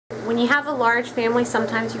when you have a large family,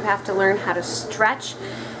 sometimes you have to learn how to stretch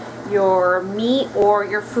your meat or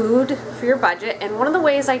your food for your budget, and one of the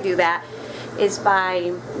ways I do that is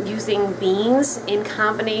by using beans in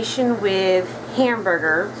combination with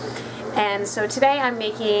hamburger. And so today I'm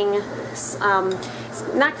making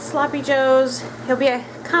not sloppy joes. It'll be a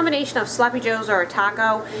combination of sloppy joes or a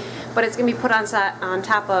taco, but it's going to be put on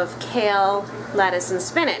top of kale, lettuce, and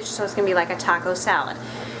spinach, so it's going to be like a taco salad.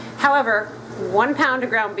 However, 1 pound of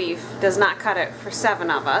ground beef does not cut it for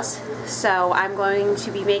 7 of us, so I'm going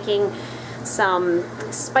to be making some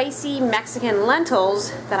spicy Mexican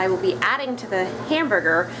lentils that I will be adding to the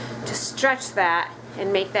hamburger to stretch that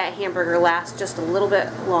and make that hamburger last just a little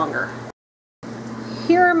bit longer.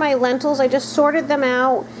 Here are my lentils. I just sorted them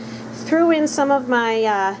out, threw in some of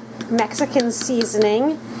my Mexican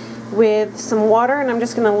seasoning with some water, and I'm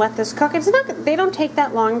just going to let this cook. They don't take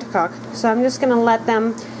that long to cook, so I'm just going to let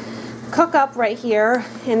them cook up right here,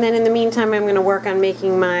 and then in the meantime I'm going to work on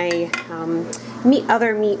making my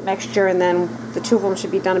other meat mixture, and then the two of them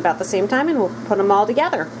should be done about the same time, and we'll put them all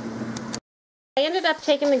together. I ended up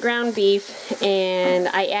taking the ground beef and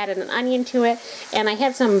I added an onion to it, and I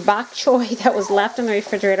had some bok choy that was left in the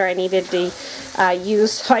refrigerator I needed to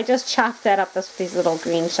use, so I just chopped that up. That's what these little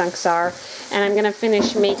green chunks are, and I'm going to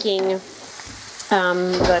finish making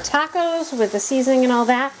the tacos with the seasoning and all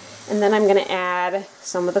that, and then I'm going to add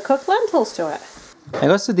some of the cooked lentils to it. I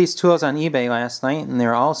listed these tools on eBay last night, and they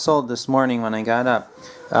were all sold this morning when I got up.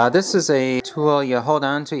 This is a tool you hold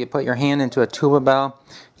on to. You put your hand into a tuba bell.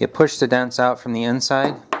 You push the dents out from the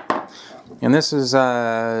inside. And this is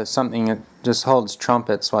something that just holds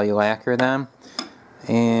trumpets while you lacquer them.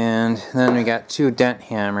 And then we got 2 dent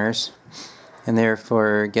hammers, and they're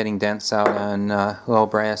for getting dents out on low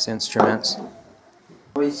brass instruments.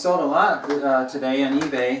 We sold a lot today on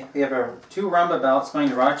eBay. We have 2 rumba belts going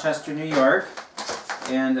to Rochester, New York,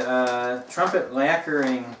 and a trumpet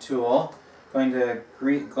lacquering tool going to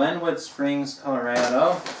Glenwood Springs,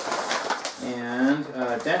 Colorado, and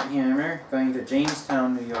a dent hammer going to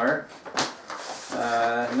Jamestown, New York,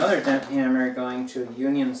 another dent hammer going to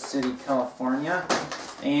Union City, California,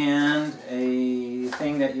 and a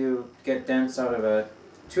thing that you get dents out of a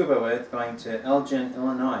tuba with going to Elgin,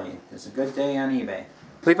 Illinois. It's a good day on eBay.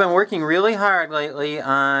 We've been working really hard lately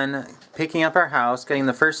on picking up our house, getting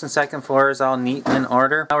the 1st and 2nd floors all neat and in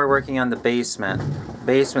order. Now we're working on the basement.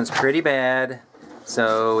 Basement's pretty bad,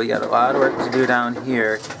 so we got a lot of work to do down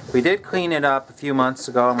here. We did clean it up a few months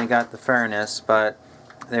ago and we got the furnace, but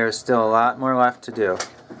there's still a lot more left to do.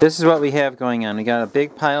 This is what we have going on. We got a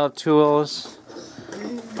big pile of tools,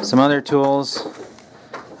 some other tools,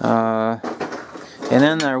 and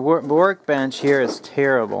then our workbench here is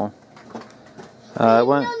terrible.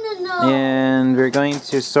 And we're going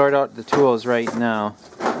to sort out the tools right now.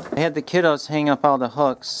 I had the kiddos hang up all the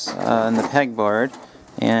hooks on the pegboard,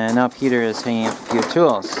 and now Peter is hanging up a few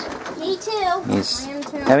tools. Me too. He's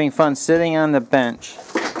having fun sitting on the bench,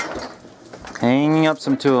 hanging up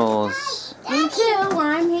some tools. Me too.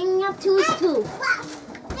 I'm hanging up tools too.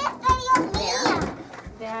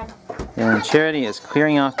 And Charity is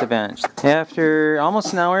clearing off the bench. After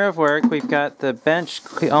almost an hour of work, we've got the bench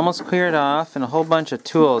almost cleared off and a whole bunch of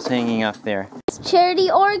tools hanging up there.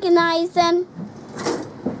 Charity organizing.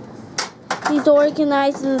 He's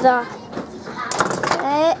organizing the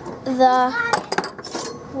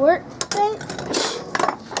workbench.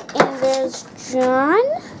 And there's John.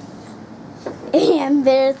 And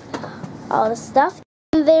there's all the stuff.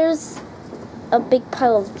 And there's a big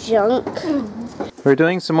pile of junk. We're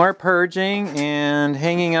doing some more purging and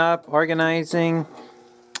hanging up, organizing.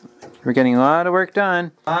 We're getting a lot of work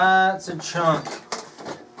done. Lots of junk.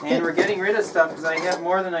 And we're getting rid of stuff because I have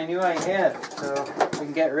more than I knew I had. So we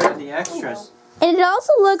can get rid of the extras. And it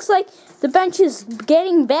also looks like the bench is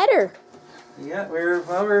getting better. Yeah,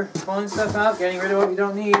 we're pulling stuff out, getting rid of what we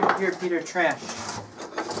don't need. Here, Peter, trash.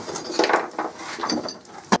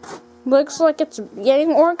 Looks like it's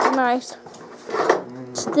getting organized.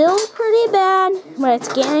 Still pretty bad, but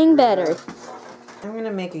it's getting better. I'm going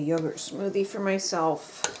to make a yogurt smoothie for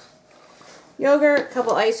myself. Yogurt, a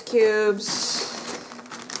couple ice cubes,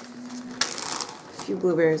 a few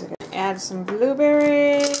blueberries. I'm going to add some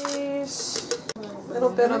blueberries, a little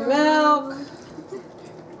bit of milk,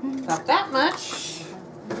 not that much,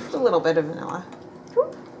 just a little bit of vanilla.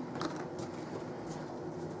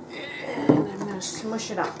 And I'm going to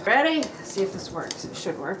smush it up. Ready? Let's see if this works. It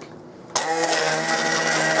should work.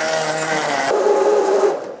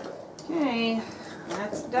 Okay,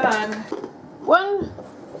 that's done. 1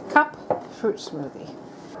 cup fruit smoothie.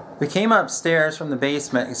 We came upstairs from the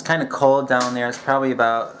basement. It's kind of cold down there. It's probably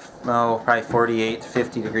about, probably 48 to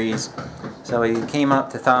 50 degrees. So So we came up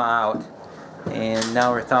to thaw out, and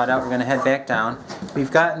now we're thawed out. We're going to head back down.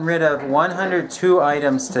 We've gotten rid of 102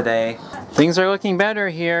 items today. Things are looking better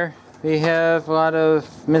here. We have a lot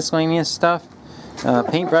of miscellaneous stuff.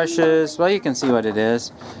 Paintbrushes, well, you can see what it is.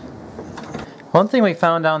 One thing we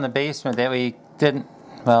found down in the basement that we didn't,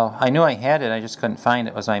 well, I knew I had it, I just couldn't find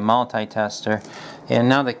it, was my multi-tester. And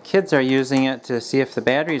now the kids are using it to see if the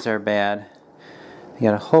batteries are bad. We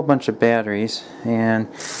got a whole bunch of batteries,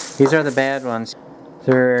 and these are the bad ones.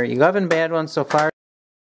 There are 11 bad ones so far.